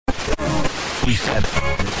97.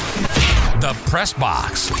 The Press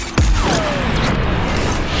Box.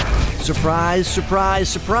 Surprise, surprise,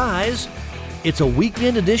 surprise. It's a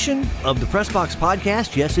weekend edition of the Press Box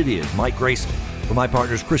Podcast. Yes, it is. Mike Grace for my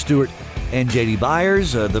partners Chris Stewart and JD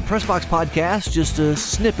Byers. The Press Box Podcast, just a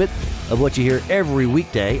snippet of what you hear every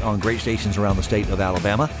weekday on great stations around the state of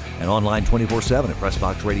Alabama and online 24/7 at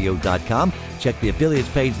PressBoxRadio.com. Check the affiliates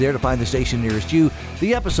page there to find the station nearest you,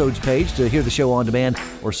 the episodes page to hear the show on demand,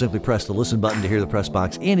 or simply press the listen button to hear the Press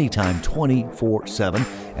Box anytime 24/7.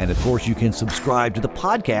 And of course, you can subscribe to the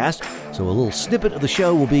podcast, so a little snippet of the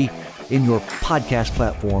show will be in your podcast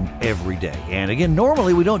platform every day. And again,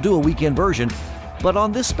 normally we don't do a weekend version, but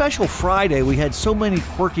on this special Friday, we had so many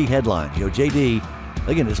quirky headlines. JD,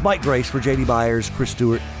 again, it's Mike Grace for JD Byers, Chris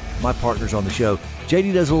Stewart, my partners on the show.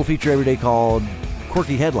 JD does a little feature every day called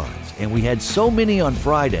Quirky Headlines, and we had so many on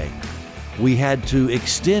Friday, we had to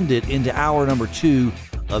extend it into hour number 2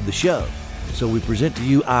 of the show. So we present to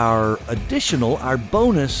you our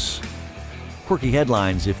bonus Quirky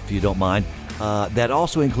Headlines, if you don't mind. That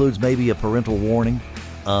also includes maybe a parental warning.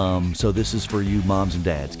 So this is for you moms and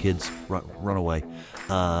dads. Kids, run away.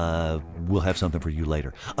 We'll have something for you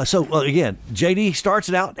later. Again, JD starts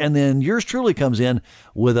it out, and then yours truly comes in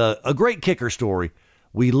with a great kicker story.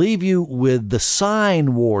 We leave you with the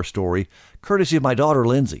sign war story, courtesy of my daughter,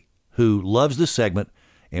 Lindsay, who loves this segment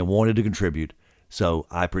and wanted to contribute. So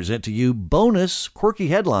I present to you bonus Quirky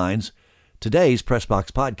Headlines, today's Press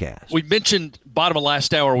Box Podcast. We mentioned bottom of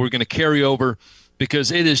last hour we're going to carry over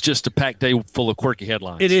because it is just a packed day full of quirky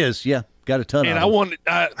headlines. It is, yeah. Got a ton of them. And I wanted,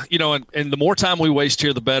 and the more time we waste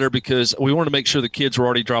here, the better, because we want to make sure the kids were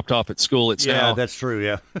already dropped off at school. It's now, that's true,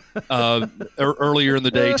 yeah. Earlier in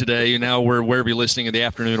the day today, now we're wherever you're listening in the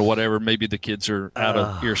afternoon or whatever, maybe the kids are out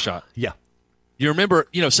of earshot. Yeah. You remember,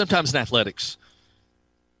 sometimes in athletics,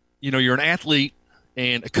 you're an athlete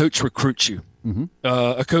and a coach recruits you. Mm-hmm.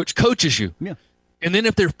 A coach coaches you. Yeah. And then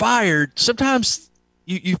if they're fired, sometimes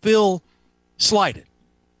you feel slighted.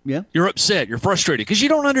 Yeah. You're upset. You're frustrated because you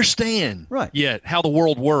don't understand yet how the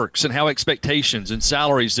world works and how expectations and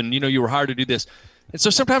salaries and, you were hired to do this. And so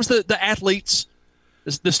sometimes the athletes,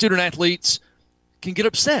 the student athletes can get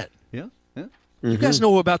upset. Yeah. Yeah. Mm-hmm. You guys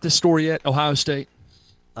know about this story yet, Ohio State?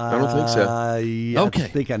 I don't think so. Yeah, okay. I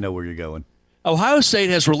think I know where you're going. Ohio State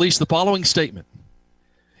has released the following statement.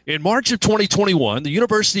 In March of 2021, the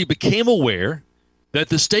university became aware that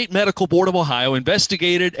the State Medical Board of Ohio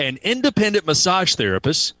investigated an independent massage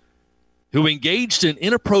therapist who engaged in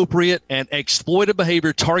inappropriate and exploitive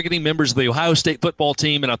behavior targeting members of the Ohio State football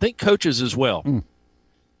team and I think coaches as well. Mm.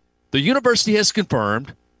 The university has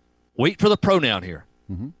confirmed, wait for the pronoun here,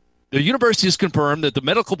 the university has confirmed that the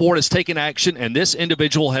medical board has taken action and this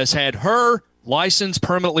individual has had her license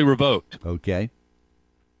permanently revoked. Okay.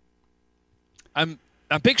 I'm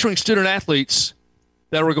picturing student athletes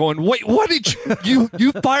that were going, wait, what did you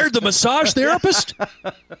fired the massage therapist?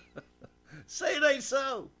 Say it ain't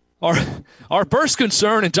so. Our first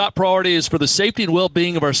concern and top priority is for the safety and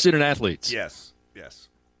well-being of our student athletes. Yes.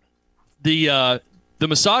 The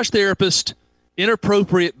massage therapist,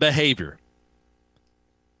 inappropriate behavior.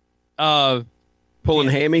 Pulling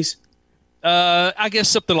hammies? I guess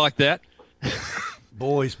something like that.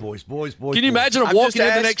 Boys. Can you imagine them walking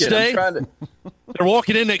in the next day? They're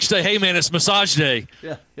walking in next day. Hey, man, it's massage day.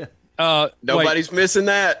 Yeah. Nobody's missing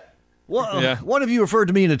that. Well, one of you referred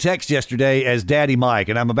to me in a text yesterday as Daddy Mike,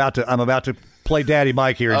 and I'm about to play Daddy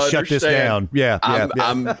Mike here and shut this down. Yeah.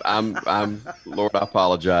 I'm Lord, I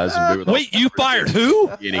apologize. Wait, you fired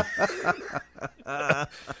who?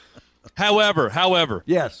 However.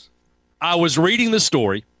 Yes. I was reading the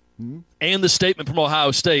story and the statement from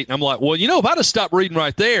Ohio State, and I'm like, well, if I'd have stopped reading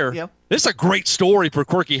right there, this is a great story for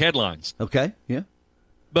quirky headlines. Okay, yeah.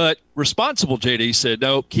 But responsible JD said,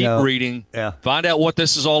 no, keep reading, find out what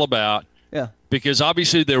this is all about. Yeah. Because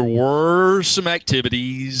obviously there were some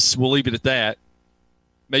activities, we'll leave it at that,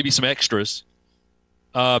 maybe some extras.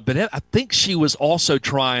 But I think she was also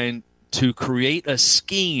trying to create a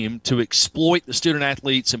scheme to exploit the student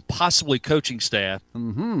athletes and possibly coaching staff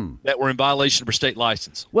that were in violation of her state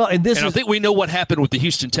license. Well, and I think we know what happened with the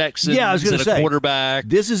Houston Texans I was going to say, quarterback.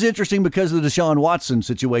 This is interesting because of the Deshaun Watson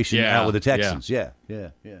situation out with the Texans. Yeah.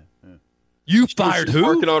 You fired who?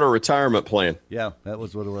 Working on a retirement plan. Yeah, that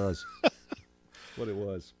was what it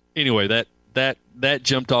was. Anyway, that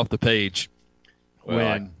jumped off the page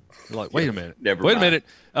when you're like, wait a minute. Wait a minute.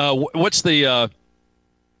 What's the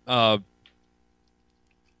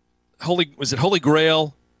Holy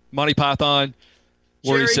Grail, Monty Python,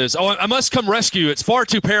 where he says, "Oh, I must come rescue. It's far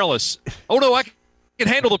too perilous. Oh no, I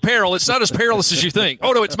can handle the peril. It's not as perilous as you think.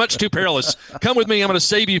 Oh, no, it's much too perilous. Come with me. I'm going to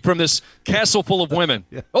save you from this castle full of women.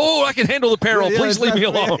 Yeah. Oh, I can handle the peril. Please leave me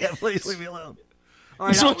alone. Yeah, please leave me alone. All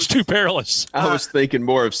right, it's much too perilous. I was thinking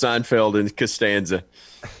more of Seinfeld and Costanza.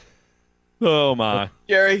 Oh, my.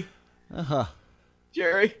 Jerry.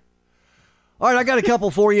 Jerry. All right, I got a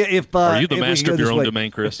couple for you. Are you the master of your own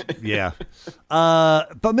domain, Chris? Yeah.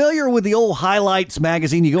 Familiar with the old Highlights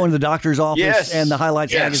magazine? You go into the doctor's office, and the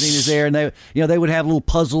Highlights magazine is there, and they would have little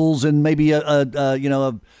puzzles and maybe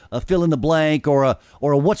a fill in the blank or a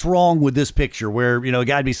what's wrong with this picture, where a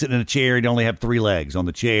guy'd be sitting in a chair, he'd only have 3 legs on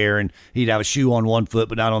the chair, and he'd have a shoe on one foot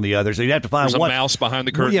but not on the other, so you'd have to find a mouse behind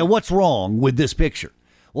the curtain. Yeah, what's wrong with this picture?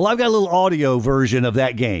 Well, I've got a little audio version of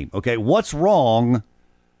that game. Okay, what's wrong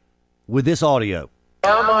with this audio?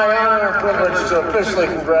 Now my honor and privilege to officially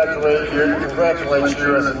congratulate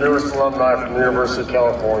you as the newest alumni from the University of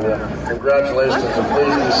California. Congratulations and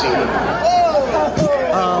please be seated.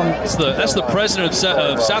 That's the president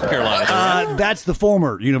of South Carolina. That's the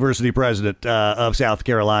former university president of South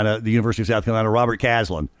Carolina, the University of South Carolina, Robert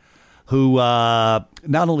Caslen, who not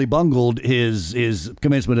only bungled his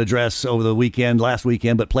commencement address over the last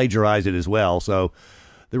weekend, but plagiarized it as well. So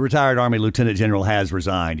the retired Army Lieutenant General has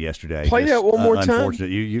resigned yesterday. Play that one more time.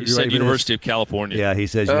 Unfortunate. You said University of California. Yeah, he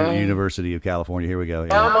says University of California. Here we go.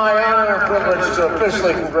 Yeah. Now my honor and privilege to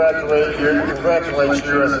officially congratulate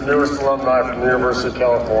you as the newest alumni from the University of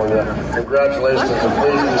California. Congratulations and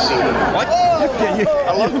please be seated. What?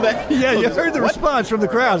 I love that. Yeah, you heard the response from the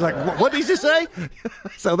crowd. It's like, what did he just say?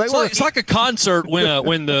 So it's like a concert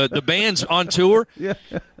when the band's on tour. Yeah.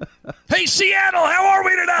 Hey, Seattle, how are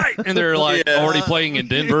we tonight? And they're like already playing in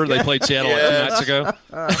Denver. They played Seattle like 2 nights ago.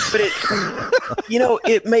 But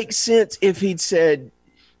it makes sense if he'd said,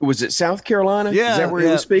 was it South Carolina? Yeah, is that where he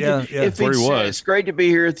was speaking? Yeah. If he'd said, it's great to be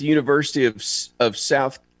here at the University of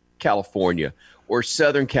South California or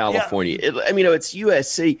Southern California. Yeah. It's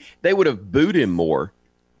USC. They would have booed him more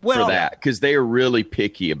for that because they are really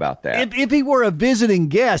picky about that. If he were a visiting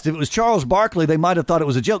guest, if it was Charles Barkley, they might have thought it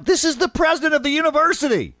was a joke. This is the president of the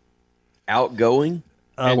university. Outgoing?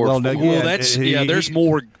 There's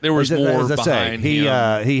more. There was more behind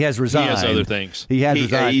him. He has resigned. He has other things. He has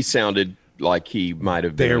resigned. He sounded like he might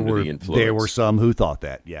have been under the influence. There were some who thought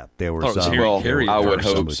that. Yeah, there were some. I would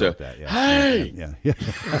hope so. Hey!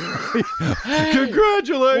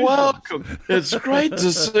 Congratulations! Welcome. It's great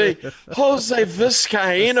to see Jose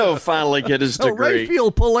Vizcaíno finally get his degree.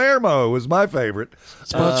 Rafael Palermo was my favorite.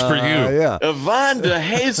 It's much for you. Yeah. Ivan De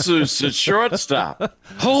Jesus at shortstop.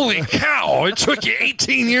 Holy cow! It took you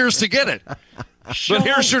 18 years to get it. But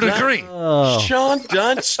here's your degree. Sean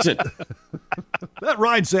Dunston. That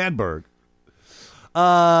Ryan Sandberg.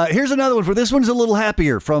 Here's another one for this one's a little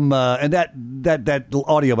happier from and that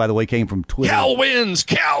audio, by the way, came from Twitter. Cal wins.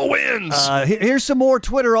 Here's some more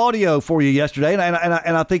Twitter audio for you yesterday, and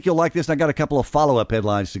I think you'll like this. And I got a couple of follow-up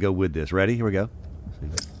headlines to go with this. Ready? Here we go.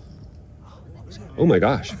 Oh my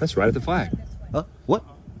gosh, that's right at the flag. What?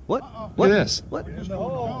 Look at this. What? It's a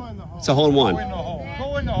hole in one.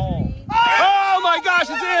 Go in the hole. Oh my gosh,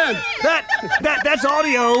 it's in! That's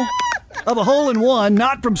audio of a hole in one,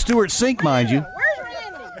 not from Stuart Sink, mind you.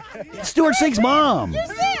 Stuart Sink's mom.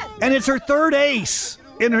 And it's her third ace.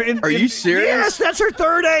 Are you serious? Yes, that's her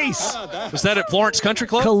third ace. Was that at Florence Country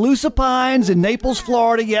Club? Calusa Pines in Naples,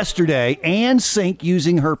 Florida yesterday. Ann Sink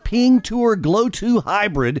using her Ping Tour Glow 2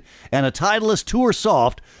 Hybrid and a Titleist Tour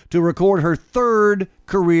Soft to record her third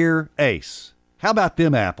career ace. How about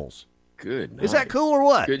them apples? Good night. Is that cool or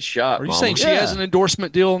what? Good shot. Are you saying she has an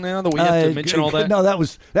endorsement deal now that we have to mention all that? No, that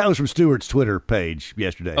was from Stuart's Twitter page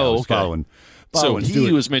yesterday. Oh, I was okay. following So he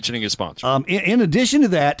Stuart. was mentioning his sponsor. In addition to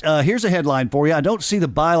that, here's a headline for you. I don't see the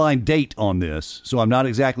byline date on this, so I'm not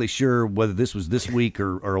exactly sure whether this was this week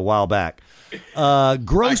or a while back.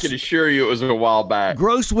 Gross, I can assure you it was a while back.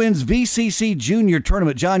 Gross wins VCC Junior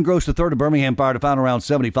Tournament. John Gross III of Birmingham fired a final round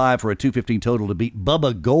 75 for a 215 total to beat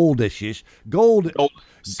Bubba Goldfish.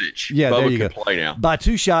 Yeah, Bubba there you can go. play now. By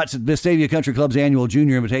 2 shots at Vestavia Country Club's annual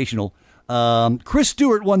Junior Invitational. Chris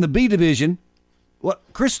Stewart won the B division. What?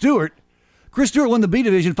 Chris Stewart won the B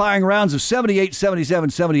division, firing rounds of 78, 77,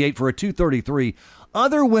 78 for a 233.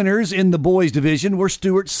 Other winners in the boys division were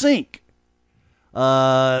Stuart Sink.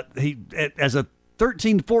 He, as a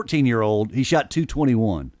 13, 14-year-old, he shot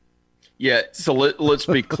 221. Yeah, so let's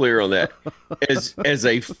be clear on that. As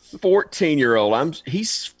a 14-year-old,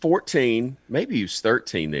 he's 14, maybe he was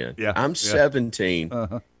 13 then. Yeah, I'm 17.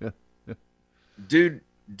 Yeah.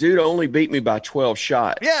 Dude only beat me by 12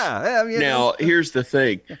 shots. Yeah. Now, here's the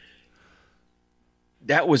thing.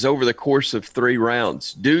 That was over the course of 3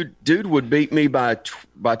 rounds. Dude would beat me by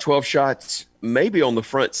 12 shots maybe on the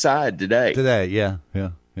front side today. Yeah.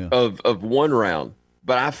 Of one round.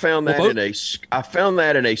 But I found that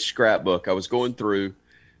in a scrapbook. I was going through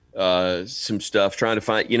some stuff, trying to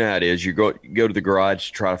find, you know how it is. You go to the garage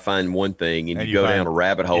to try to find one thing, and you go down a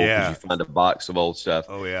rabbit hole because you find a box of old stuff.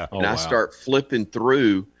 Oh yeah. And I start flipping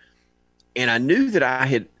through, and I knew that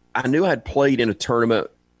I'd played in a tournament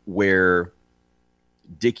where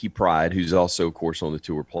Dickie Pride, who's also, of course, on the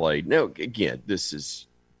tour, played. Now, again, this is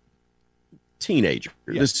teenager.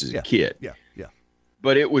 This is a kid. Yeah.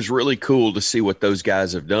 But it was really cool to see what those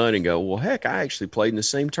guys have done and go, well, heck, I actually played in the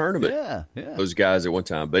same tournament. Yeah. Those guys at one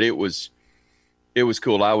time. But it was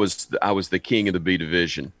cool. I was the king of the B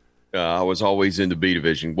division. I was always in the B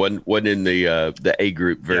division. wasn't in the A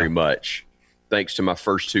group very much, thanks to my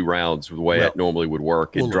first two rounds, the way that normally would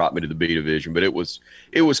work, and dropped me to the B division. But it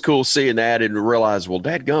was cool seeing that and realize, well,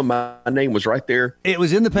 dadgum, my name was right there. It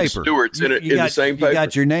was in the paper. Stewart's in the same paper. You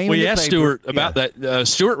got your name. We asked Stewart about that.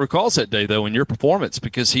 Stewart recalls that day though in your performance,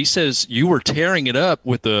 because he says you were tearing it up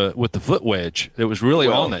with the foot wedge. It was really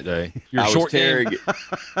on that day. I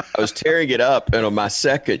was tearing it up, and on my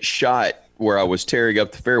second shot, where I was tearing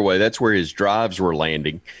up the fairway, that's where his drives were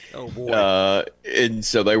landing. Oh boy! And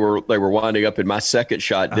so they were winding up in my second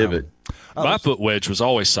shot divot. My foot wedge was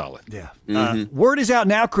always solid. Yeah. Word is out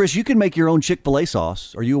now, Chris. You can make your own Chick-fil-A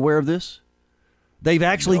sauce. Are you aware of this? They've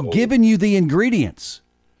actually given you the ingredients.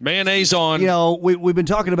 Mayonnaise on. You know, we've been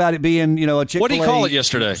talking about it being, a Chick-fil-A. What did he call it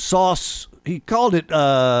yesterday? Sauce. He called it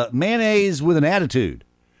mayonnaise with an attitude.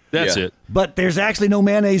 That's it. But there's actually no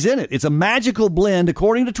mayonnaise in it. It's a magical blend,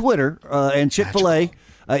 according to Twitter and Chick-fil-A.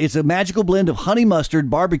 It's a magical blend of honey mustard,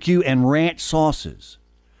 barbecue, and ranch sauces.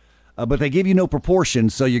 But they give you no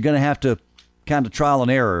proportions, so you're going to have to kind of trial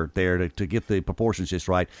and error there to get the proportions just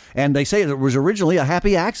right. And they say it was originally a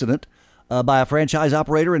happy accident by a franchise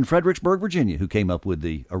operator in Fredericksburg, Virginia, who came up with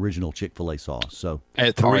the original Chick-fil-A sauce. So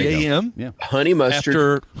at 3 a.m. Yeah. Honey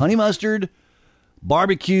mustard,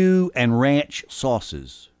 barbecue, and ranch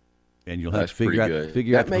sauces. And you'll have to figure out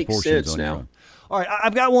the proportions on your own. All right,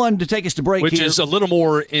 I've got one to take us to break, which here. is a little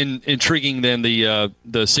more intriguing than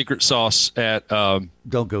the secret sauce at Don't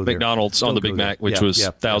go there. McDonald's on the Big Mac, which was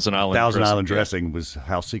Thousand Island. Thousand Island dressing was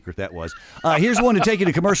how secret that was. Here's one to take you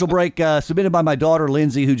to commercial break, submitted by my daughter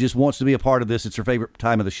Lindsay, who just wants to be a part of this. It's her favorite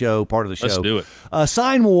time of the show, part of the show. Let's do it.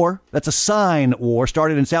 Sign war. That's a sign war.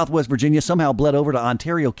 Started in Southwest Virginia, somehow bled over to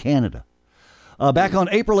Ontario, Canada. Back on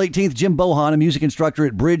April 18th, Jim Bohan, a music instructor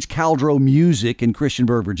at Bridge Caldro Music in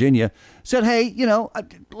Christiansburg, Virginia, said, hey,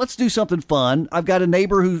 let's do something fun. I've got a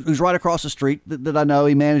neighbor who's right across the street that I know.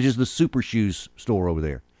 He manages the Super Shoes store over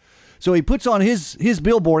there. So he puts on his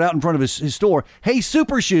billboard out in front of his store. Hey,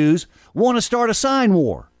 Super Shoes, want to start a sign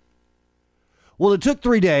war? Well, it took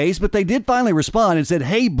 3 days, but they did finally respond and said,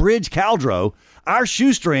 hey, Bridge Caldro, our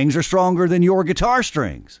shoestrings are stronger than your guitar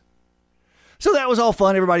strings. So that was all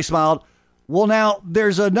fun. Everybody smiled. Well, now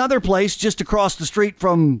there's another place just across the street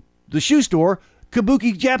from the shoe store,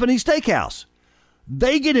 Kabuki Japanese Steakhouse.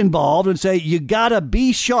 They get involved and say, you gotta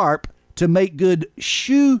be sharp to make good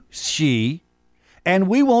sushi, and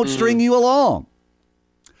we won't string you along.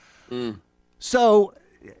 So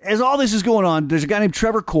as all this is going on, there's a guy named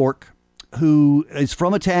Trevor Cork who is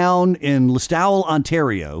from a town in Listowel,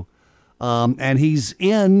 Ontario, and he's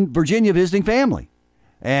in Virginia visiting family.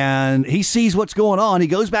 And he sees what's going on. He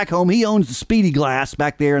goes back home. He owns the Speedy Glass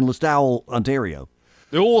back there in Listowel, Ontario.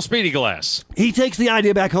 The old Speedy Glass. He takes the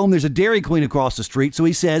idea back home. There's a Dairy Queen across the street. So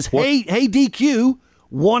he says, hey, DQ,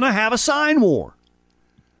 want to have a sign war?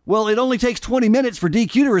 Well, it only takes 20 minutes for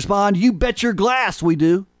DQ to respond. You bet your glass we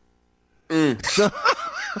do. So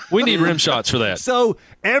we need rim shots for that. So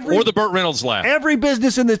or the Burt Reynolds laugh. Every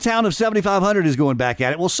business in the town of 7,500 is going back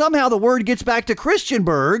at it. Well, somehow the word gets back to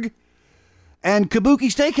Christiansburg. And Kabuki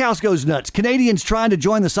Steakhouse goes nuts. Canadians trying to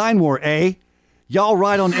join the sign war, eh? Y'all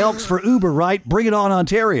ride on Elks for Uber, right? Bring it on,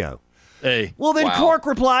 Ontario. Hey. Well, then Cork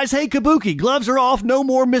replies, hey, Kabuki, gloves are off. No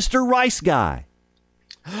more Mr. Rice Guy.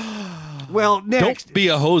 Well, next. Don't be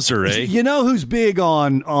a hoser, eh? You know who's big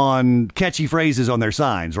on catchy phrases on their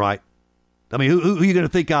signs, right? I mean, who are you going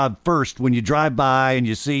to think of first when you drive by and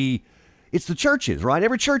you see... It's the churches, right?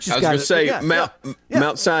 Every church has got... I was going to say,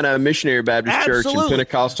 Mount Sinai Missionary Baptist Church and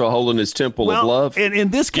Pentecostal Holiness Temple of Love. And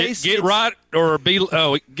in this case... Get right or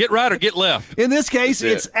get left. In this case,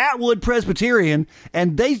 it's Atwood Presbyterian,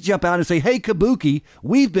 and they jump out and say, hey, Kabuki,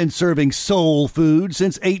 we've been serving soul food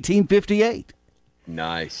since 1858.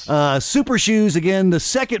 Nice. Super Shoes, again, the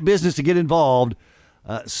second business to get involved,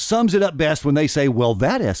 sums it up best when they say, well,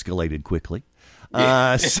 that escalated quickly.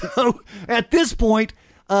 So at this point...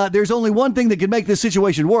 there's only one thing that can make this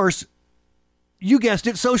situation worse. You guessed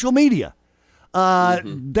it, social media.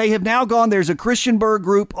 They have now gone. There's a Christianburg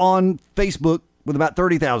group on Facebook with about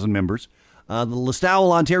 30,000 members. The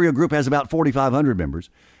Listowel, Ontario group has about 4,500 members.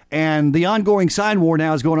 And the ongoing sign war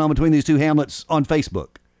now is going on between these two hamlets on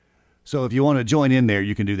Facebook. So if you want to join in there,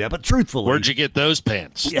 you can do that. But truthfully... Where'd you get those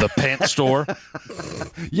pants? The pants store?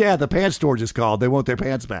 Yeah, the pants store just called. They want their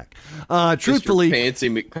pants back. Truthfully... Fancy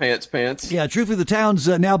McPants. Yeah, truthfully, the towns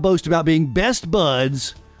now boast about being best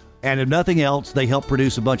buds. And if nothing else, they help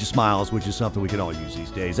produce a bunch of smiles, which is something we can all use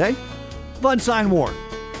these days, eh? Fun sign war.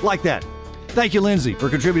 Like that. Thank you, Lindsay, for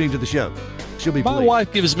contributing to the show. She'll be My pleased.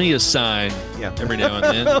 wife gives me a sign every now and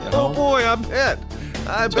then. Oh, boy, I bet.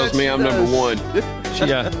 Tells me I'm number one.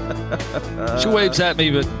 She waves at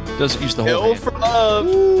me, but doesn't use the whole Hell hand. for love.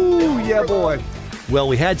 Ooh, yeah, boy. Well,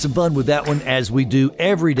 we had some fun with that one, as we do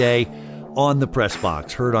every day on the Press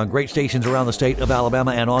Box. Heard on great stations around the state of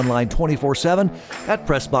Alabama and online 24/7 at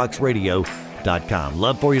PressBoxRadio.com.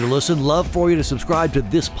 Love for you to listen. Love for you to subscribe to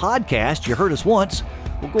this podcast. You heard us once.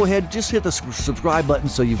 Well, go ahead, just hit the subscribe button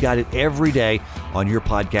so you've got it every day on your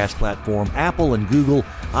podcast platform, Apple and Google,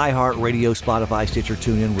 iHeartRadio, Spotify, Stitcher,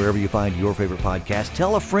 TuneIn, wherever you find your favorite podcast.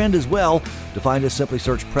 Tell a friend as well. To find us, simply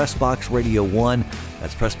search PressBox Radio 1.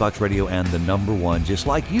 That's PressBox Radio and the number 1, just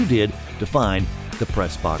like you did to find the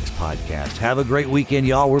PressBox Podcast. Have a great weekend,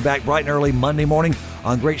 y'all. We're back bright and early Monday morning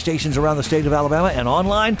on great stations around the state of Alabama and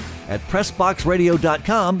online at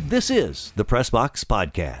PressBoxRadio.com. This is the PressBox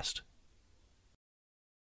Podcast.